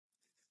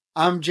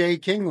I'm Jay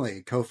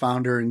Kingley,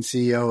 co-founder and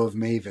CEO of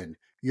Maven,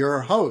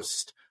 your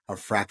host of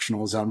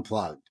Fractionals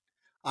Unplugged.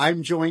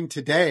 I'm joined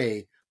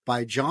today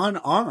by John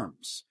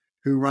Arms,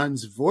 who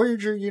runs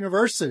Voyageur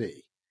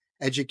University,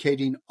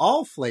 educating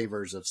all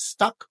flavors of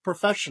stuck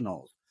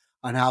professionals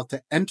on how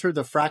to enter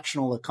the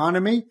fractional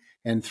economy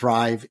and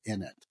thrive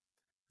in it.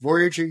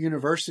 Voyageur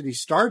University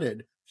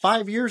started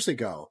 5 years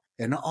ago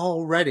and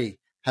already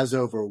has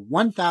over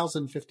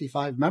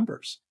 1,055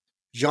 members.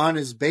 John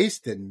is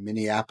based in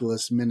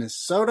Minneapolis,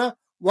 Minnesota.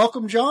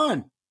 Welcome,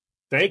 John.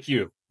 Thank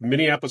you.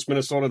 Minneapolis,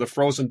 Minnesota, the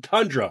frozen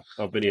tundra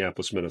of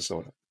Minneapolis,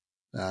 Minnesota.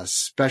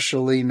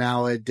 Especially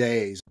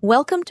nowadays.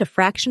 Welcome to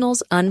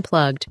Fractionals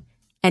Unplugged,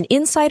 an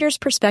insider's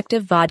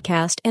perspective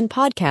vodcast and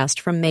podcast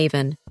from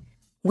Maven.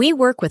 We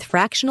work with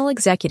fractional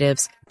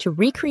executives to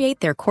recreate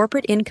their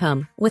corporate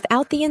income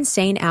without the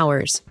insane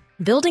hours,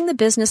 building the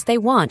business they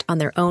want on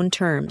their own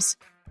terms.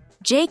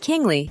 Jay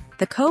Kingley,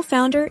 the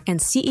co-founder and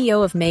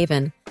CEO of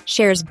Maven,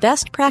 shares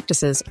best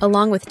practices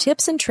along with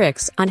tips and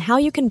tricks on how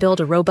you can build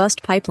a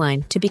robust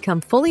pipeline to become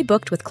fully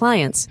booked with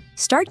clients,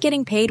 start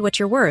getting paid what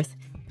you're worth,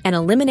 and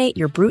eliminate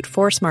your brute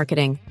force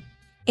marketing.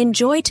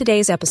 Enjoy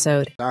today's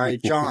episode. All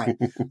right, John,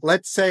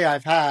 let's say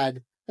I've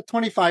had a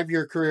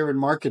 25-year career in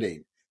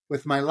marketing,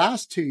 with my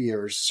last 2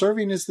 years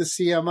serving as the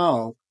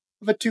CMO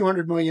of a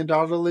 $200 million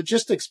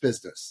logistics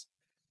business.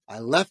 I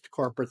left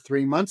corporate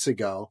 3 months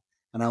ago,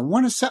 and I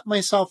want to set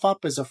myself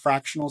up as a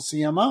fractional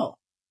CMO.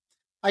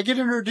 I get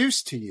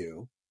introduced to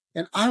you,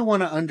 and I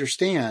want to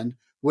understand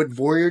what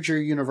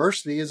Voyageur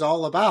University is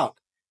all about.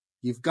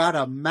 You've got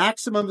a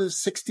maximum of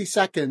 60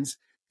 seconds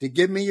to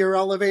give me your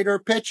elevator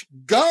pitch.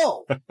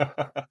 Go!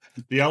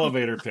 The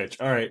elevator pitch.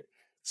 All right.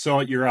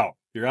 So you're out,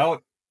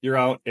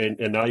 and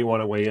now you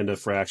want to weigh into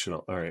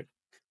fractional. All right.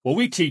 Well,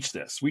 we teach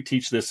this. We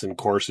teach this in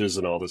courses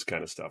and all this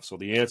kind of stuff. So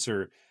the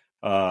answer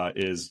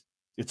is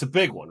it's a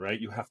big one,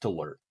 right? You have to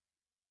learn.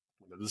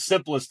 The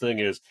simplest thing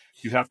is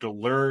you have to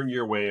learn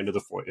your way into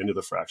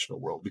the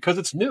fractional world because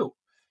it's new.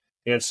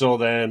 And so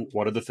then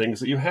what are the things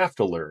that you have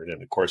to learn?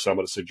 And of course, I'm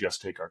going to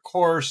suggest take our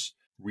course,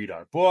 read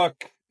our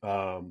book.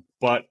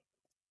 But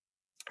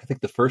I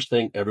think the first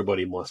thing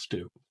everybody must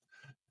do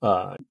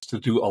is to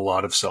do a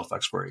lot of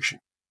self-exploration.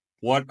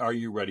 What are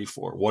you ready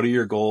for? What are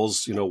your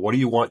goals? What do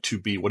you want to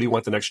be? What do you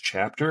want the next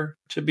chapter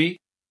to be?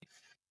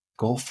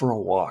 Go for a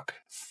walk.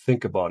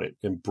 Think about it.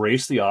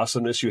 Embrace the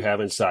awesomeness you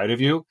have inside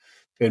of you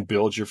and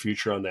build your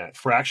future on that.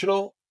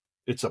 Fractional,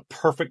 it's a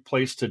perfect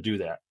place to do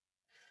that.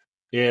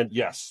 And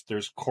yes,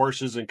 there's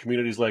courses and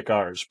communities like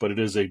ours, but it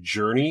is a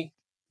journey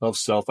of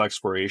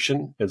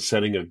self-exploration and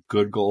setting a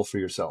good goal for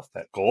yourself.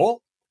 That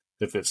goal,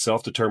 if it's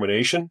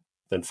self-determination,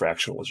 then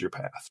fractional is your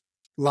path.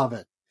 Love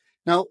it.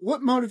 Now,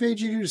 what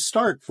motivated you to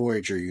start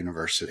Voyageur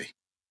University?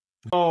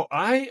 Oh,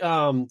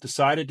 I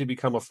decided to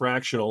become a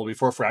fractional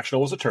before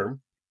fractional was a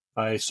term.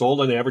 I sold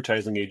an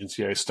advertising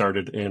agency I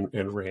started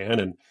and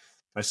ran, and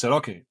I said,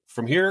 okay,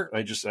 from here,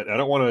 I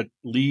don't want to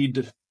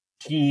lead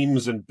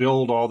teams and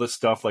build all this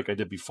stuff like I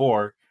did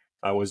before.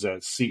 I was a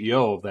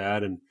CEO of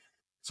that. And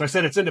so I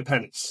said, it's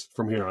independence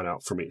from here on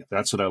out for me.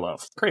 That's what I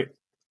love. Great.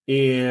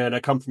 And I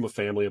come from a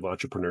family of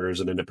entrepreneurs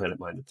and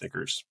independent-minded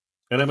thinkers.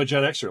 And I'm a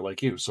Gen Xer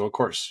like you. So, of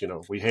course,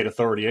 we hate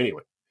authority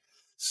anyway.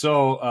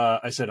 So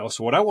I said,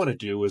 so what I want to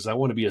do is I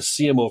want to be a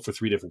CMO for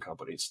 3 different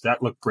companies.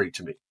 That looked great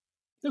to me.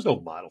 There's no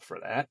model for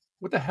that.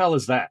 What the hell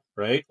is that,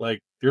 right?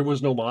 Like, there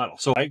was no model.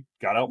 So I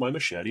got out my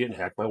machete and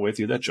hacked my way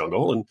through that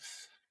jungle and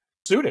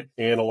pursued it.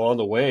 And along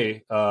the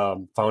way,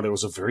 found it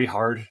was a very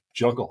hard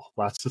jungle.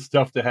 Lots of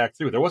stuff to hack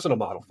through. There wasn't a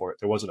model for it.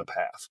 There wasn't a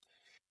path.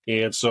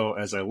 And so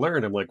as I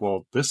learned, I'm like,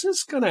 well, this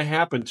is going to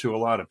happen to a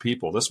lot of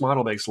people. This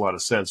model makes a lot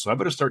of sense. So I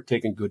better start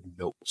taking good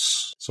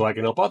notes so I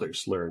can help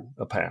others learn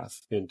a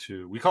path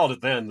into, we called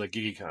it then the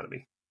gig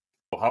economy.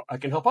 How I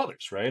can help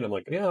others, right? I'm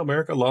like, yeah,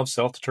 America loves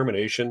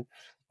self-determination.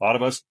 A lot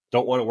of us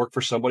don't want to work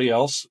for somebody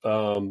else.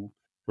 We're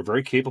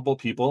very capable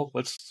people.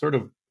 Let's sort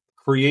of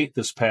create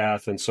this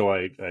path. And so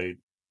I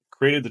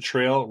created the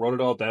trail, wrote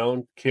it all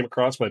down, came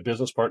across my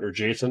business partner,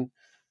 Jason,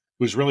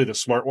 who's really the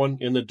smart one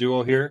in the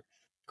duo here,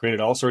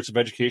 created all sorts of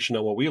education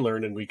on what we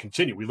learned, and we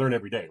continue. We learn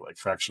every day, like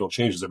fractional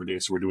changes every day.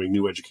 So we're doing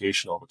new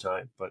education all the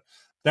time. But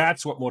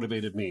that's what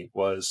motivated me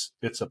was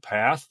it's a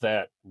path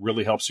that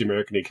really helps the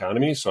American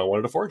economy. So I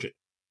wanted to forge it.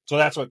 So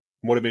that's what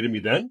motivated me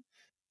then.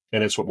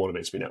 And it's what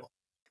motivates me now.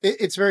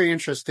 It's very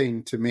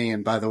interesting to me.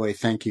 And by the way,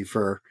 thank you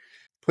for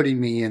putting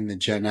me in the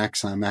Gen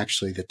X. I'm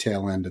actually the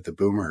tail end of the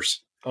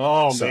boomers.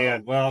 Oh,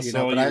 man. Well,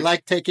 but I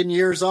like taking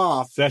years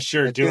off. That's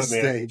sure. Do it, man.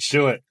 Stage.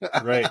 Do it.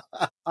 Right.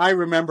 I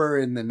remember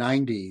in the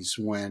 90s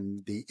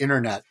when the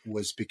internet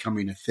was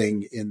becoming a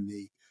thing in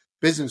the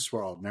business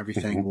world and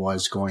everything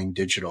was going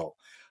digital.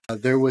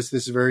 There was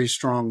this very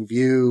strong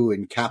view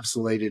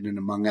encapsulated in,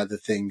 among other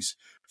things,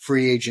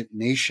 free agent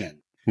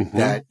nation,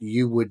 that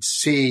you would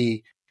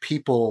see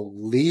people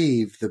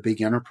leave the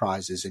big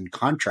enterprises and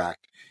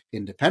contract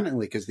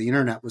independently because the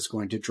internet was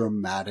going to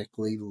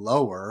dramatically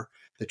lower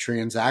the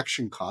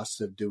transaction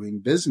costs of doing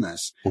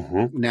business.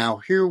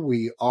 Now, here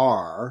we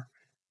are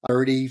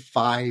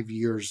 35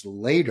 years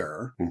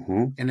later,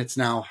 and it's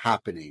now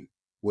happening.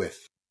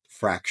 with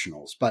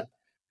fractionals. But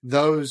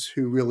those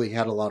who really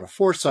had a lot of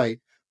foresight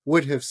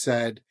would have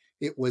said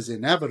it was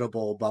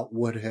inevitable, but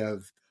would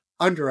have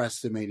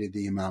underestimated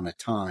the amount of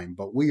time.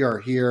 But we are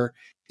here.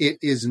 It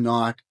is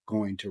not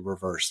going to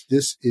reverse.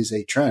 This is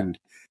a trend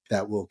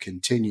that will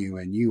continue,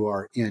 and you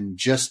are in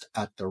just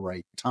at the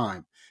right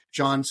time.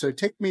 John, so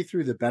take me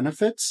through the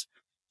benefits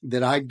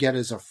that I'd get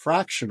as a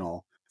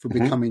fractional for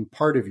becoming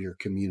part of your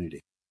community.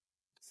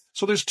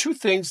 So there's two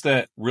things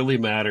that really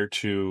matter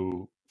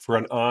for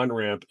an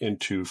on-ramp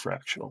into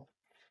fractional.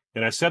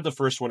 And I said the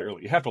first one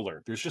earlier, you have to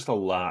learn. There's just a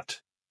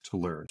lot to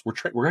learn.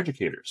 We're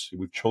educators.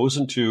 We've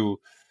chosen to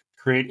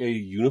create a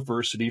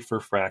university for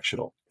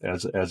fractional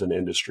as an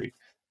industry.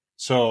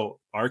 So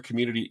our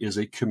community is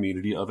a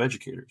community of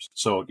educators.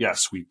 So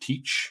yes, we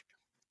teach.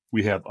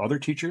 We have other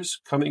teachers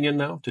coming in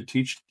now to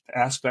teach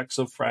aspects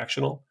of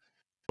fractional.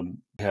 We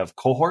have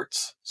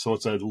cohorts. So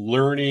it's a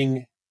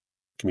learning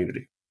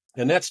community.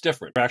 And that's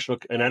different. Fractional,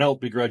 and I don't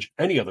begrudge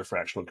any other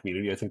fractional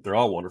community. I think they're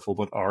all wonderful,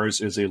 but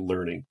ours is a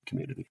learning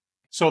community.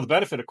 So the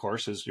benefit, of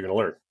course, is you're going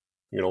to learn.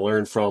 You're going to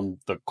learn from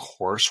the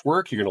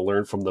coursework. You're going to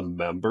learn from the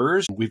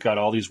members. We've got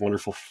all these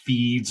wonderful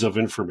feeds of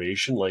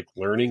information, like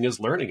learning is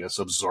learning. It's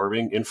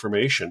absorbing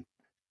information.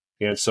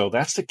 And so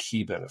that's the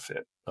key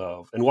benefit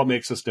and what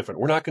makes us different.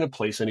 We're not going to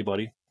place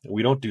anybody.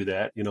 We don't do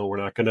that. We're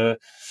not going to,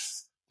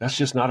 that's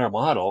just not our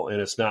model. And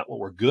it's not what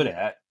we're good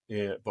at,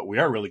 but we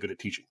are really good at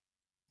teaching.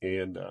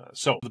 And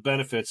so the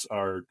benefits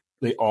are,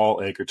 they all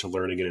anchor to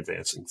learning and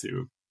advancing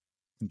through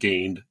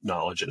gained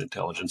knowledge and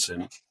intelligence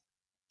and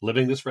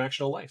living this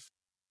fractional life.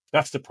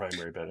 That's the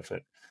primary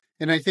benefit.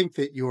 And I think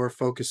that your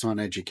focus on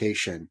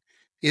education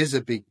is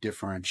a big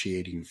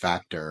differentiating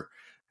factor.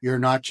 You're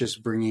not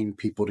just bringing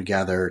people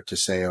together to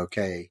say,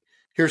 okay,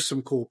 here's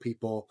some cool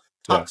people,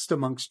 talks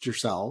amongst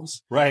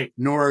yourselves. Right.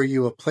 Nor are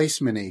you a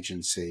placement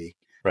agency.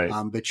 Right.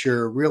 But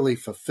you're really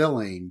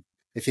fulfilling,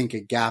 I think, a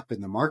gap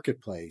in the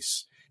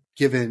marketplace,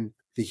 given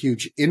the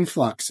huge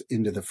influx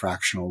into the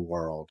fractional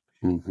world.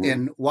 Mm-hmm.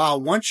 And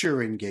while once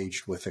you're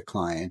engaged with a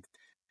client,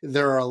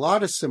 there are a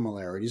lot of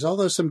similarities,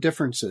 although some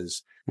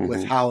differences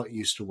with how it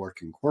used to work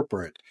in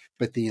corporate.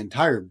 But the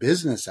entire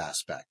business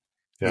aspect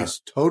is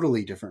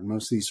totally different.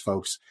 Most of these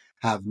folks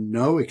have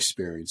no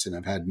experience and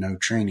have had no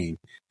training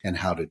in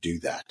how to do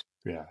that.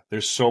 Yeah,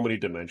 there's so many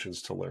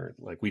dimensions to learn.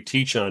 Like when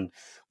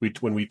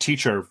we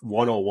teach our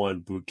 101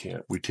 boot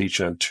camp, we teach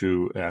on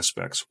two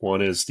aspects.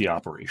 One is the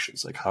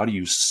operations, like how do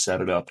you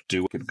set it up,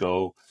 do it,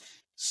 go,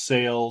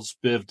 sales,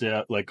 biz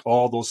dev, like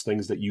all those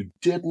things that you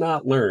did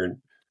not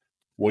learn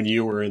when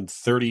you were in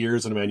 30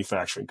 years in a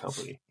manufacturing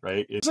company,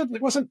 right? It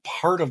wasn't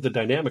part of the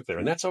dynamic there,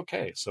 and that's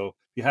okay. So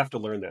you have to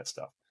learn that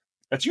stuff.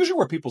 That's usually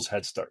where people's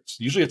head starts.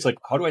 Usually it's like,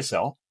 how do I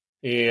sell?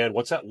 And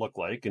what's that look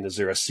like? And is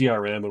there a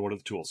CRM and what are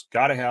the tools?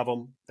 Got to have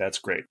them. That's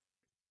great.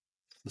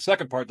 The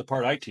second part, the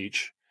part I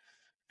teach,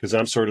 because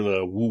I'm sort of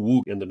the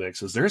woo-woo in the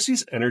mix, is there's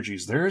these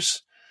energies.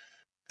 There's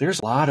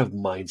a lot of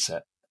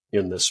mindset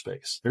in this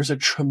space. There's a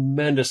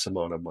tremendous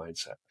amount of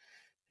mindset.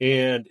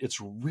 And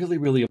it's really,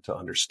 really to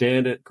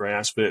understand it,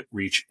 grasp it,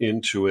 reach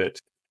into it.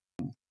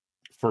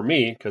 For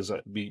me, because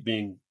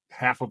being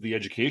half of the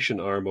education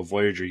arm of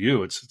Voyageur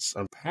U,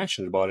 I'm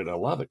passionate about it. I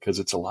love it because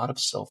it's a lot of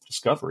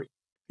self-discovery.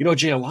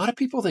 Jay, a lot of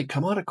people, they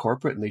come out of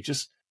corporate and they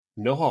just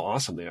know how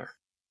awesome they are.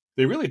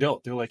 They really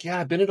don't. They're like, yeah,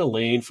 I've been in a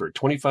lane for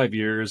 25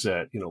 years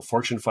at,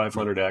 Fortune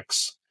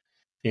 500X.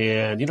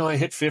 And, I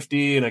hit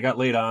 50 and I got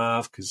laid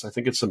off because I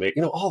think it's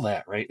amazing, all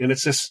that, right? And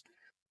it's just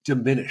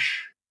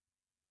diminish.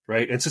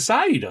 Right. And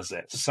society does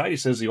that. Society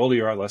says the older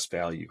you are, less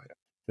value you have.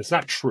 It's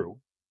not true.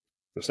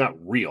 It's not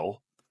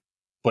real,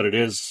 but it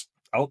is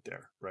out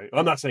there. Right.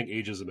 I'm not saying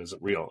ageism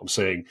isn't real. I'm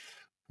saying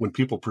when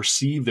people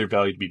perceive their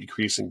value to be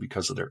decreasing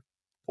because of their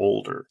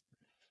older.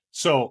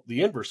 So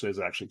the inverse is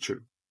actually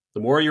true.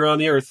 The more you're on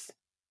the earth,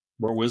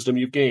 the more wisdom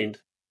you've gained.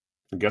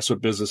 And guess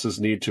what businesses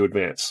need to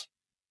advance?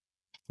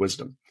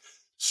 Wisdom.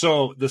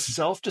 So the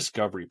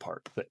self-discovery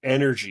part, the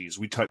energies,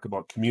 we talk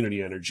about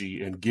community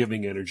energy and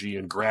giving energy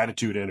and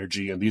gratitude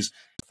energy and these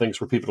things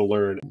for people to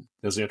learn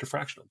as they enter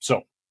fractional.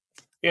 So,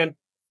 and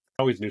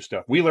always new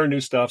stuff. We learn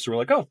new stuff. So we're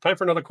like, oh, time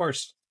for another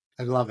course.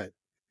 I love it.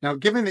 Now,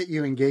 given that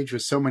you engage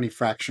with so many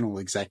fractional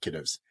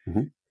executives,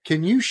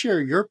 can you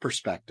share your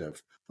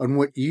perspective on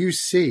what you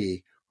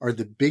see are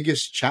the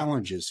biggest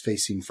challenges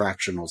facing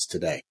fractionals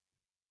today?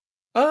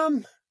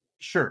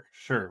 Sure.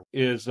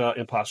 Is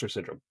imposter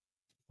syndrome.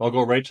 I'll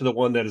go right to the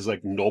one that is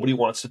like nobody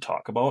wants to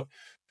talk about,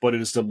 but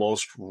it is the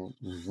most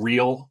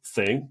real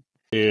thing,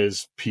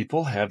 is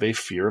people have a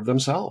fear of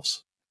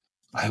themselves.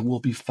 I will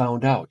be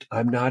found out.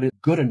 I'm not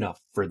good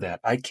enough for that.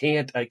 I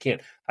can't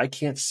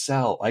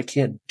sell. I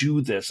can't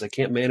do this. I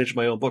can't manage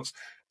my own books.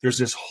 There's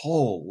this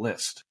whole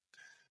list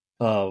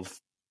of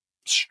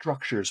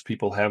structures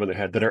people have in their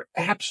head that are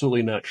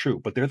absolutely not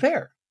true, but they're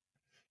there.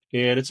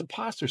 And it's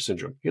imposter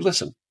syndrome. Hey,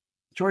 listen,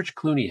 George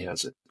Clooney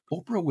has it.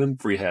 Oprah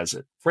Winfrey has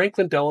it.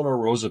 Franklin Delano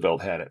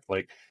Roosevelt had it.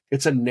 Like,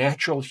 it's a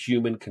natural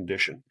human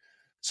condition.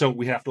 So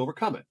we have to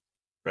overcome it,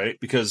 right?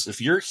 Because if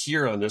you're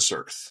here on this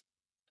earth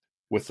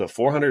with the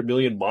 400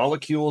 million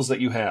molecules that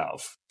you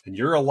have, and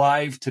you're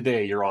alive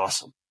today, you're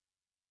awesome.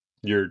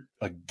 You're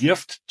a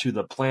gift to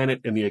the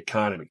planet and the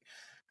economy.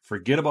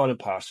 Forget about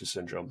imposter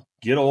syndrome.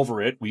 Get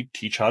over it. We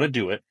teach how to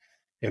do it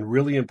and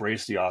really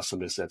embrace the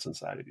awesomeness that's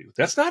inside of you.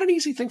 That's not an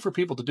easy thing for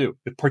people to do,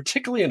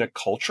 particularly in a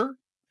culture.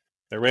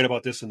 I read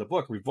about this in the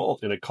book,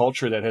 Revolt, in a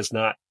culture that has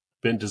not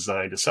been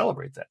designed to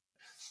celebrate that.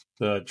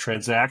 The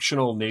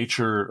transactional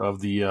nature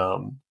of the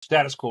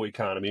status quo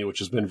economy, which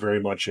has been very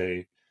much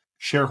a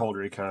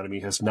shareholder economy,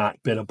 has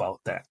not been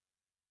about that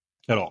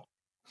at all.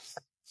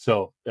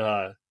 So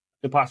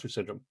imposter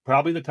syndrome,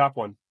 probably the top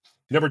one.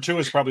 Number two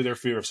is probably their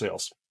fear of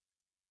sales.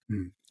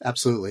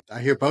 Absolutely.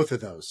 I hear both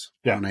of those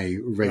on a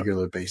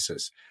regular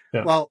basis.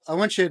 Yeah. Well, I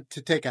want you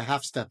to take a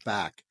half step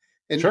back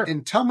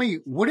and tell me,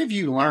 what have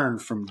you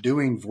learned from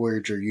doing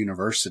Voyageur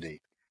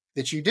University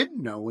that you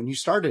didn't know when you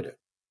started it?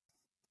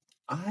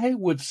 I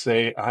would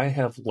say I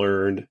have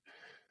learned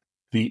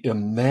the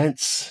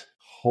immense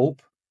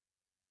hope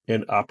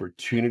and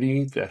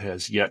opportunity that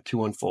has yet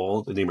to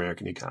unfold in the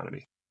American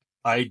economy.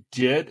 I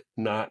did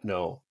not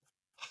know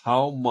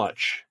how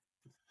much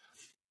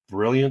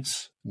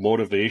brilliance,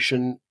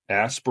 motivation,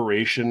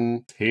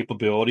 aspiration,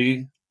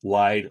 capability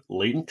lied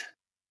latent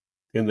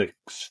in the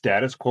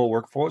status quo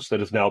workforce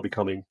that is now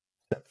becoming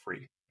set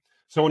free.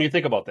 So when you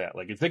think about that,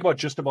 like you think about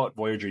just about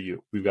Voyageur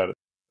U, we've got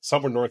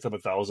somewhere north of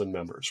 1,000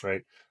 members,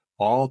 right?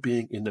 All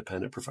being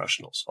independent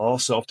professionals, all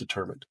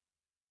self-determined.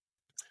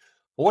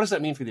 Well, what does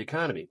that mean for the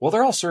economy? Well,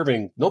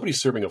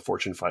 nobody's serving a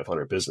Fortune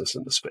 500 business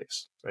in the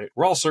space, right?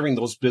 We're all serving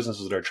those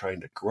businesses that are trying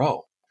to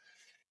grow.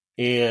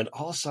 And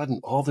all of a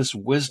sudden, all this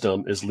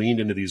wisdom is leaned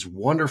into these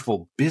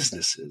wonderful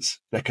businesses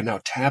that can now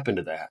tap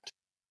into that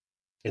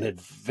and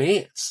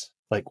advance.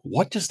 Like,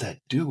 what does that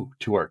do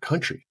to our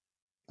country?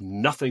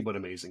 Nothing but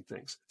amazing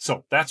things.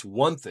 So that's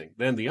one thing.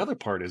 Then the other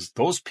part is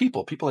those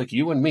people like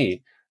you and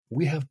me,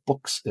 we have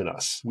books in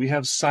us. We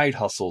have side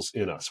hustles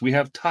in us. We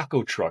have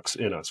taco trucks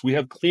in us. We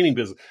have cleaning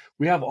business.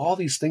 We have all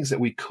these things that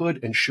we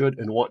could and should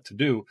and want to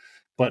do,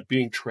 but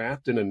being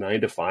trapped in a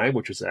 9 to 5,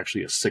 which is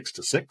actually a 6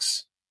 to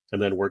 6,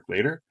 and then work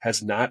later,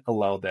 has not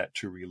allowed that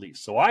to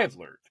release. So I have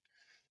learned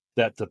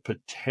that the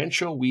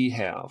potential we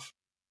have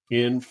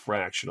in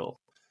fractional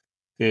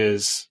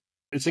it's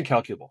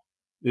incalculable.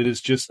 It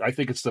is just, I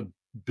think it's the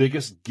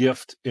biggest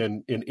gift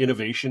in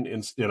innovation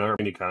in our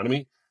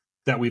economy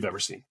that we've ever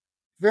seen.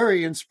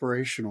 Very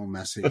inspirational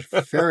message,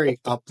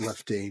 very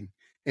uplifting,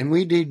 and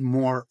we need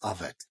more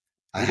of it.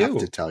 I have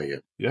to tell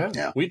you.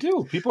 Yeah, we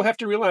do. People have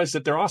to realize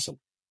that they're awesome.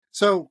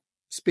 So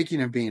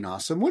speaking of being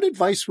awesome, what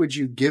advice would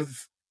you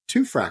give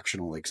to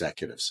fractional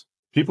executives?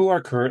 People who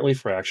are currently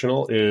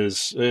fractional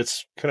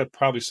it's kind of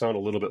probably sound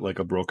a little bit like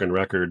a broken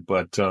record,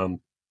 but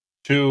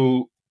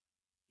to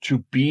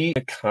be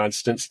in a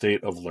constant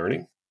state of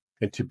learning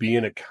and to be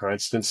in a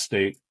constant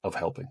state of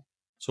helping.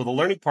 So the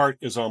learning part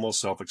is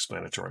almost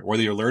self-explanatory.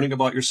 Whether you're learning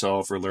about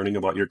yourself or learning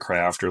about your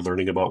craft or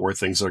learning about where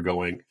things are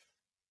going,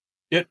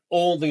 it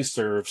only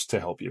serves to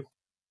help you,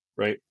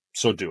 right?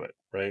 So do it,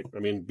 right? I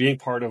mean, being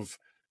part of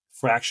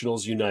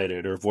Fractionals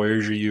United or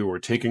Voyageur U or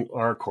taking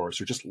our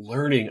course or just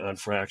learning on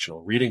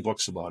fractional, reading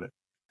books about it,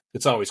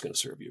 it's always going to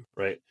serve you,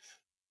 right?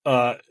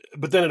 But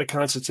then in a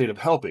constant state of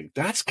helping,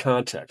 that's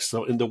context.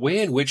 So in the way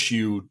in which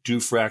you do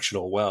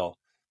fractional well,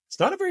 it's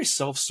not a very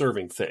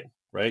self-serving thing,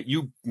 right?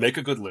 You make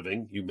a good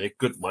living, you make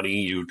good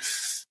money, you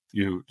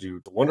do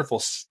the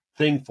wonderful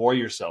thing for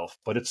yourself,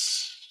 but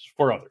it's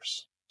for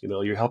others. You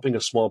know, you're helping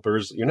a small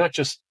business. You're not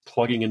just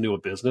plugging into a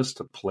business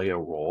to play a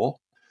role.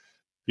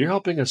 You're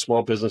helping a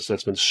small business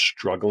that's been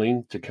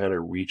struggling to kind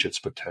of reach its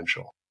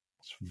potential.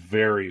 It's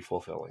very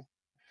fulfilling.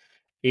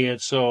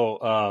 And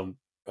so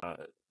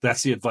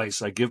that's the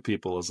advice I give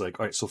people is like,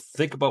 all right, so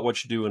think about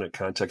what you do in a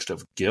context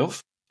of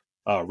give.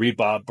 Read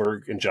Bob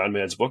Burg and John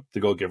Madd's book, The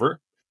Go Giver.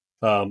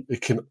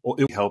 It will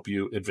help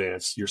you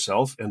advance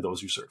yourself and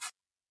those you serve.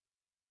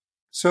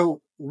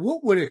 So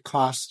what would it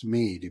cost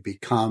me to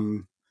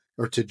become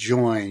or to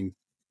join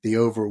the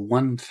over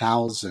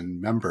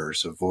 1,000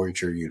 members of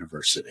Voyageur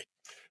University?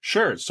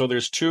 Sure. So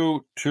there's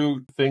two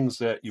things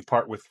that you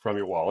part with from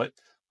your wallet.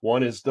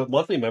 One is the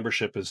monthly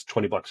membership is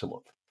 $20 a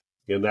month.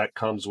 And that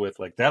comes with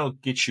that'll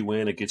get you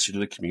in, it gets you to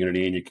the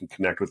community and you can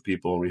connect with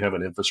people. And we have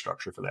an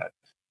infrastructure for that.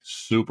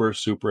 Super,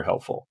 super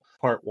helpful.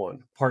 Part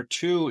one. Part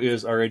two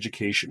is our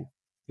education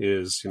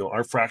is,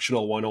 our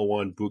Fractional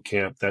 101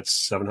 bootcamp.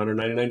 That's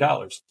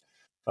 $799.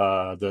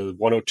 The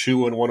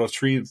 102 and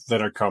 103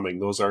 that are coming,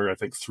 those are, I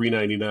think,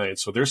 $399.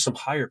 So there's some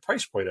higher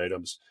price point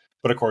items,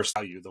 but of course,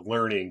 value, the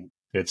learning,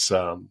 it's,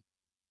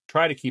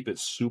 try to keep it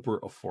super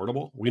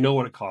affordable. We know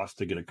what it costs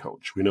to get a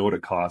coach. We know what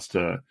it costs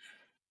to,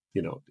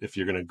 if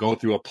you're going to go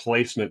through a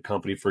placement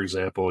company, for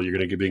example, you're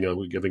going to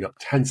be giving up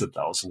tens of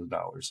thousands of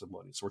dollars of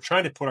money. So we're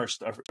trying to put our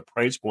stuff at a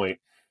price point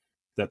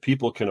that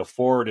people can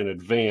afford in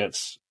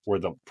advance where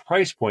the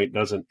price point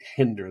doesn't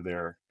hinder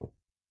their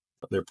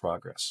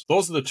progress.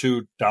 Those are the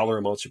 $2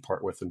 amounts you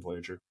part with in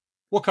Voyageur.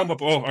 We'll come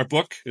up, our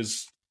book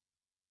is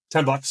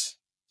 $10.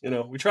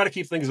 We try to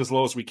keep things as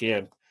low as we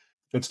can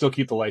and still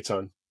keep the lights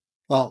on.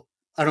 Well,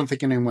 I don't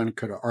think anyone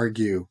could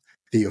argue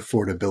the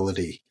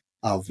affordability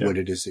of what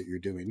it is that you're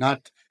doing.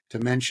 Not to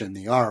mention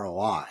the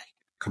ROI,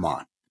 come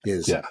on,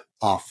 is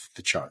off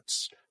the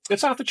charts.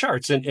 It's off the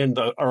charts. And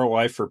the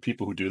ROI for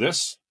people who do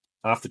this,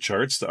 off the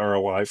charts. The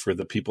ROI for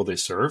the people they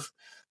serve,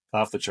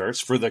 off the charts.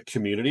 For the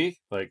community,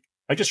 like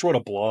I just wrote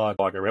a blog.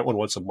 I write one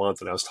once a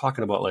month, and I was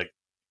talking about like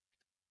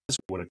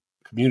when a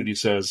community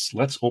says,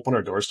 let's open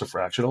our doors to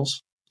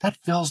fractionals, that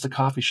fills the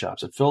coffee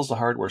shops. It fills the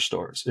hardware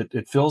stores.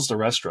 It fills the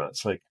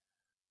restaurants. Like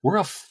we're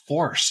a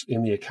force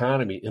in the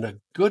economy, in a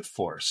good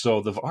force.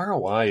 So the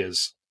ROI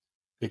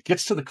it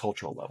gets to the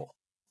cultural level.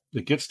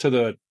 It gets to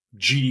the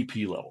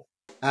GDP level.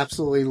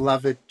 Absolutely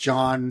love it,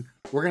 John.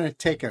 We're going to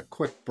take a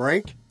quick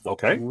break.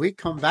 Okay. When we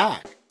come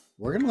back,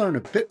 we're going to learn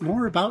a bit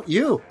more about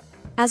you.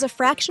 As a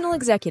fractional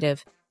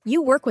executive,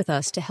 you work with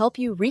us to help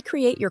you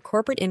recreate your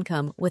corporate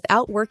income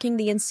without working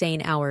the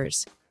insane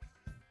hours.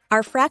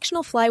 Our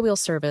fractional flywheel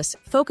service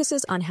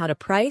focuses on how to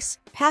price,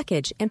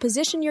 package, and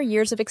position your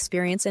years of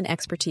experience and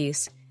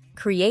expertise,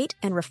 create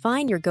and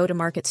refine your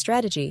go-to-market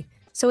strategy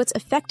so it's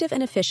effective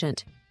and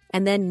efficient,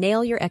 and then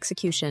nail your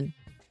execution.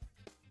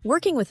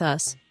 Working with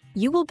us,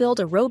 you will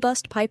build a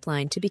robust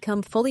pipeline to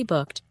become fully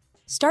booked,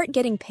 start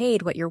getting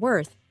paid what you're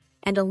worth,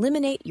 and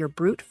eliminate your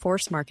brute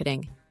force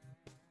marketing.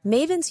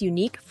 Maven's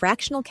unique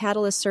fractional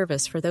catalyst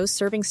service for those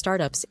serving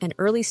startups and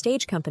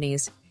early-stage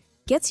companies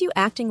gets you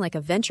acting like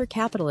a venture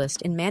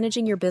capitalist in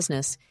managing your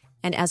business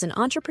and as an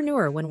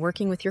entrepreneur when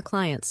working with your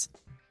clients.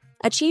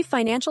 Achieve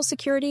financial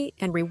security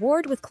and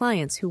reward with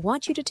clients who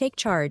want you to take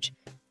charge,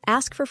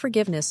 ask for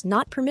forgiveness,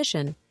 not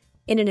permission,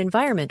 in an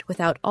environment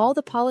without all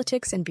the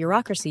politics and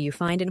bureaucracy you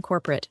find in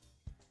corporate.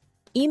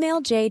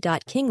 Email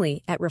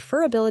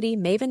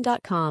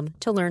j.kingley@referabilitymaven.com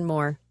to learn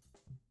more.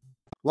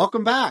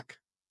 Welcome back.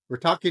 We're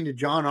talking to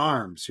John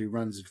Arms, who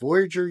runs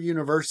Voyageur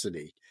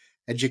University,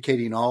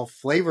 educating all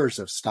flavors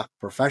of stock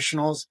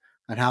professionals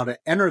on how to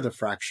enter the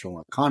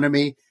fractional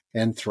economy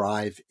and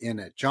thrive in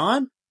it.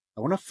 John,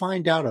 I want to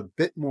find out a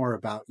bit more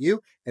about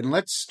you, and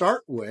let's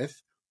start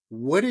with,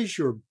 what is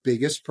your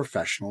biggest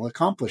professional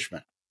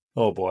accomplishment?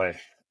 Oh, boy.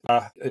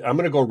 I'm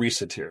going to go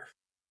recent here.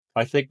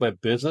 I think my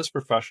business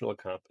professional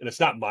accomplishment, and it's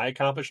not my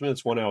accomplishment,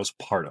 it's one I was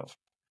part of,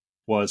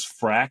 was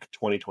Frac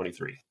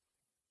 2023.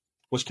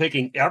 Was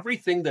taking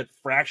everything that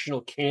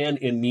fractional can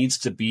and needs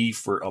to be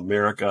for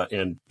America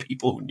and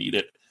people who need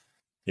it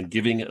and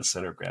giving it a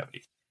center of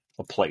gravity,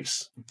 a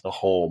place, a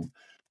home,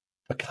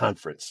 a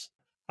conference.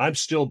 I'm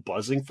still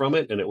buzzing from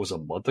it, and it was a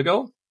month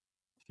ago.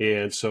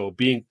 And so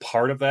being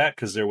part of that,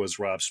 because there was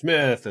Rob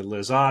Smith and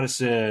Liz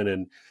Otteson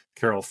and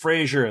Carol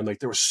Fraser, and like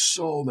there were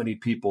so many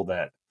people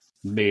that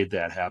made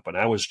that happen.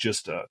 I was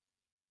just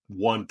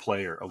one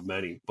player of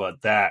many,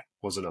 but that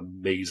was an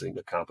amazing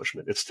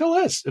accomplishment. It still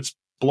is. It's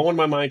blowing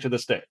my mind to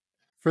this day.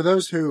 For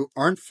those who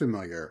aren't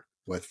familiar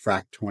with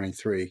Frac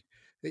 23,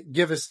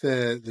 give us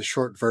the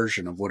short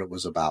version of what it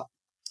was about.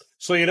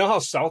 So you know how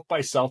South by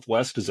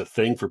Southwest is a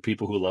thing for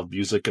people who love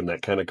music and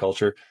that kind of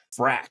culture?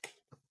 Frac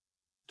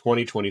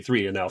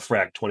 2023 and now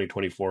Frac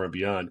 2024 and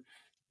beyond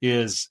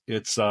it's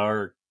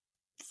our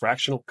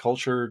fractional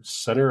culture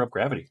center of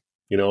gravity.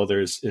 You know,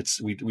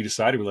 we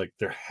decided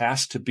there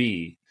has to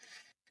be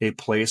a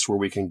place where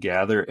we can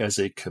gather as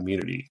a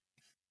community,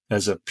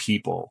 as a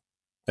people,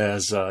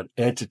 as an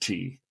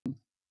entity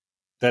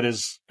that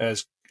is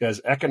as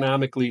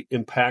economically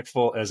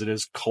impactful as it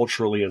is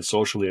culturally and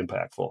socially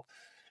impactful.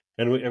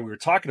 And we were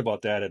talking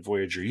about that at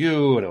Voyageur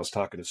U, and I was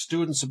talking to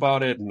students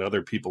about it and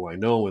other people I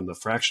know in the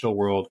fractional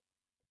world.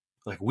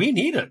 Like, we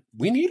need our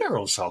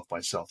own South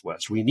by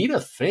Southwest. We need a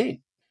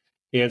thing.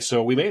 And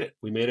so we made it.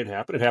 We made it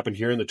happen. It happened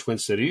here in the Twin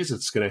Cities.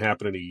 It's going to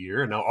happen in a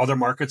year. And now other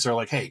markets are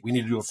like, hey, we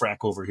need to do a frac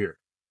over here.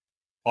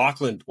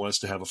 Auckland wants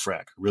to have a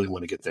frac. I really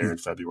want to get there in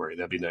February.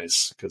 That'd be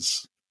nice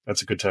because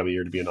that's a good time of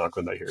year to be in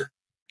Auckland, I hear.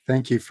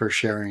 Thank you for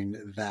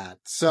sharing that.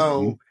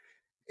 So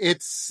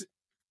it's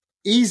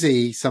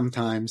easy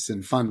sometimes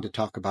and fun to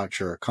talk about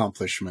your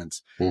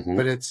accomplishments,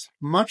 but it's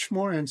much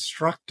more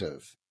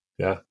instructive.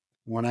 Yeah.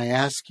 When I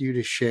ask you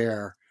to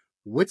share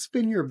what's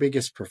been your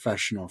biggest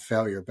professional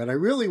failure, but I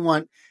really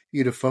want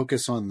you to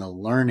focus on the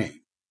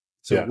learning.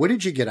 So what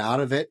did you get out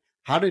of it?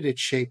 How did it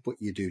shape what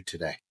you do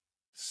today?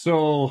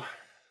 So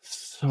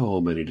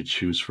many to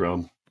choose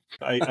from.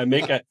 I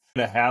make a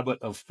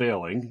habit of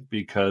failing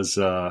because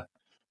I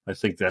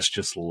think that's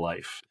just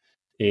life.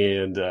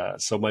 And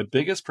so my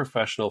biggest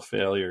professional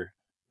failure,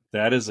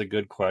 that is a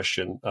good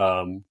question.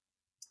 I'm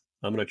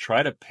going to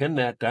try to pin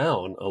that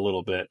down a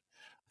little bit.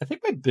 I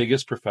think my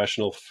biggest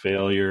professional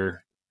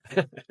failure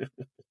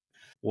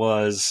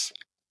was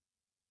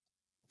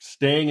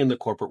staying in the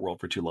corporate world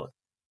for too long.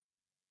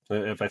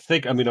 If I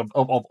think, of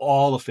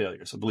all the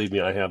failures, believe me,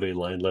 I have a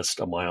line list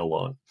a mile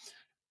long.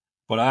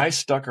 But I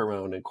stuck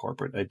around in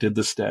corporate. I did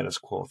the status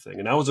quo thing,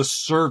 and I was a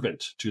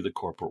servant to the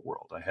corporate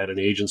world. I had an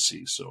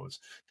agency. So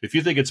if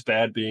you think it's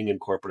bad being in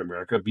corporate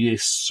America, be a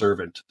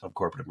servant of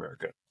corporate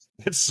America.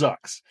 It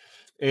sucks.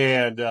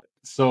 And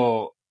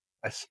so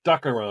I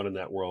stuck around in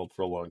that world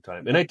for a long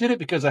time. And I did it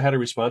because I had a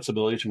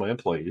responsibility to my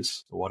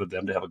employees. I wanted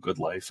them to have a good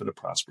life and a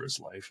prosperous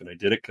life. And I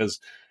did it because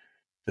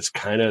It's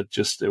kind of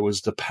just, it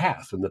was the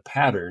path and the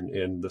pattern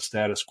and the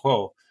status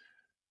quo.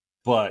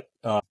 But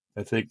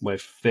I think my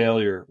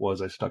failure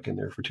was I stuck in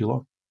there for too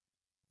long.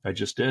 I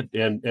just did.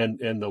 And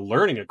the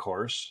learning, of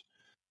course,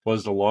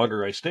 was the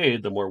longer I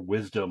stayed, the more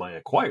wisdom I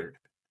acquired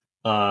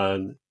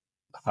on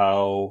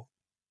how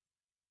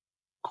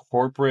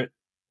corporate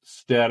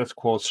status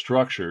quo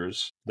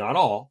structures, not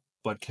all,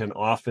 but can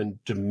often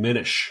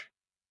diminish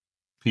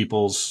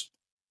people's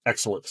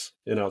excellence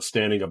and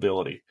outstanding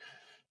ability.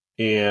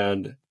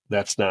 And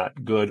that's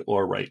not good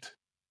or right.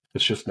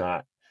 It's just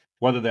not.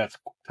 Whether that's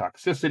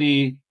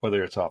toxicity,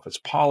 whether it's office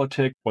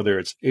politics, whether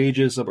it's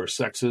ageism or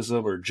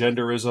sexism or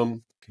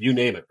genderism, you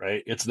name it,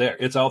 right? It's there.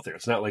 It's out there.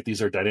 It's not like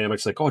these are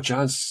dynamics like, oh,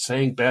 John's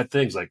saying bad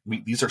things. Like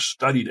these are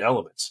studied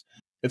elements.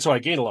 And so I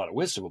gained a lot of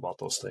wisdom about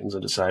those things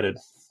and decided,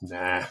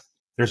 nah,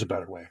 there's a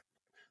better way.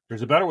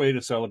 There's a better way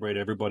to celebrate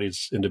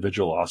everybody's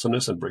individual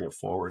awesomeness and bring it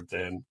forward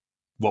than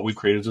what we've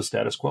created as a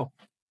status quo.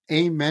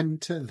 Amen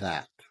to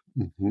that.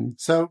 Mm-hmm.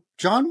 So,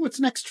 John, what's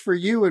next for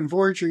you and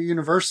Voyageur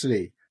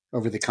University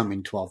over the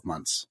coming 12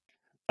 months?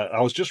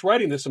 I was just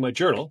writing this in my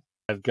journal.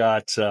 I've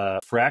got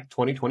Frac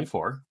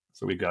 2024,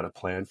 so we've got a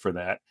plan for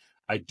that.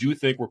 I do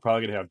think we're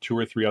probably going to have 2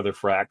 or 3 other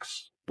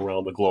Fracs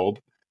around the globe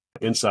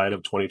inside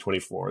of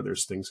 2024.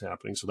 There's things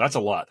happening. So that's a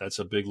lot. That's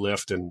a big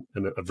lift and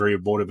a very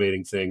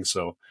motivating thing.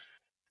 So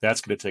that's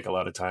going to take a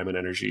lot of time and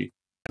energy.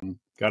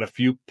 Got a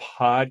few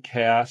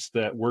podcasts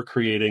that we're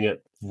creating at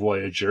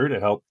Voyageur to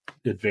help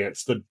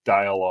advance the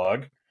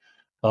dialogue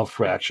of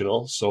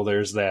Fractional. So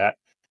there's that.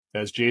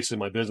 As Jason,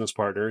 my business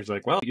partner, is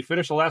like, well, you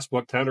finished the last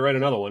book, time to write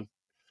another one.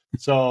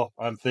 So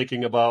I'm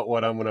thinking about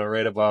what I'm going to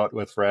write about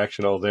with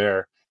Fractional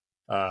there.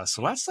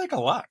 So that's like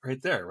a lot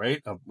right there,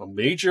 right? A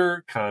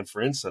major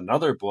conference,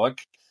 another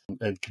book,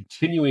 and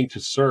continuing to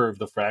serve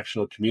the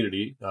fractional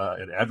community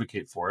and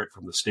advocate for it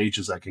from the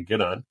stages I can get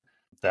on.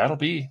 That'll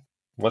be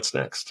what's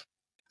next.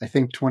 I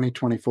think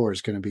 2024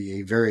 is going to be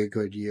a very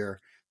good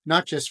year,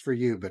 not just for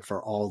you, but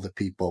for all the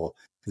people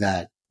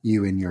that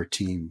you and your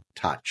team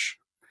touch.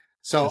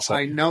 So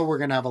I know we're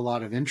going to have a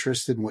lot of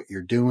interest in what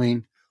you're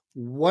doing.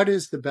 What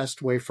is the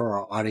best way for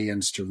our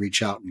audience to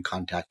reach out and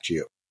contact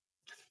you?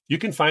 You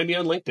can find me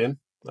on LinkedIn.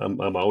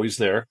 I'm always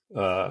there,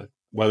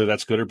 whether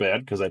that's good or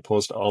bad, because I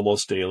post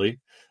almost daily.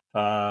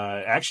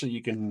 Actually,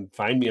 you can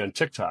find me on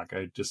TikTok.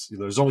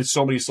 There's only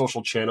so many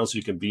social channels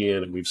you can be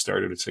in, and we've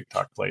started a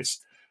TikTok place.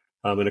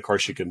 And of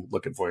course, you can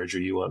look at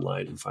Voyageur U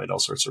online and find all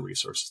sorts of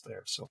resources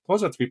there. So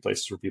those are 3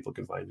 places where people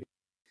can find me.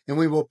 And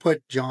we will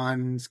put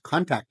John's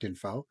contact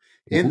info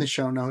in the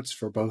show notes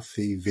for both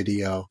the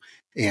video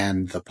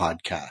and the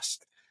podcast.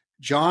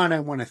 John, I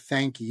want to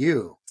thank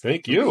you.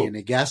 Thank you. For being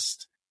a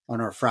guest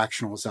on our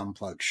Fractionals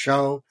Unplugged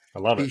show. I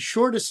love it. Be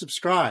sure to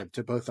subscribe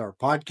to both our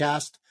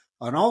podcast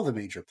on all the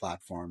major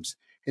platforms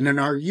and in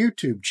our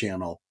YouTube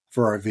channel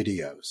for our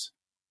videos.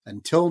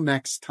 Until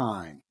next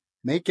time,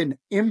 make an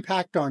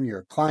impact on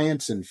your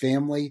clients and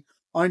family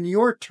on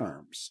your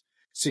terms,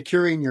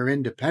 securing your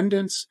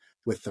independence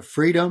with the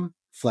freedom,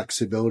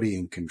 flexibility,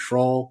 and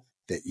control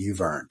that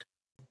you've earned.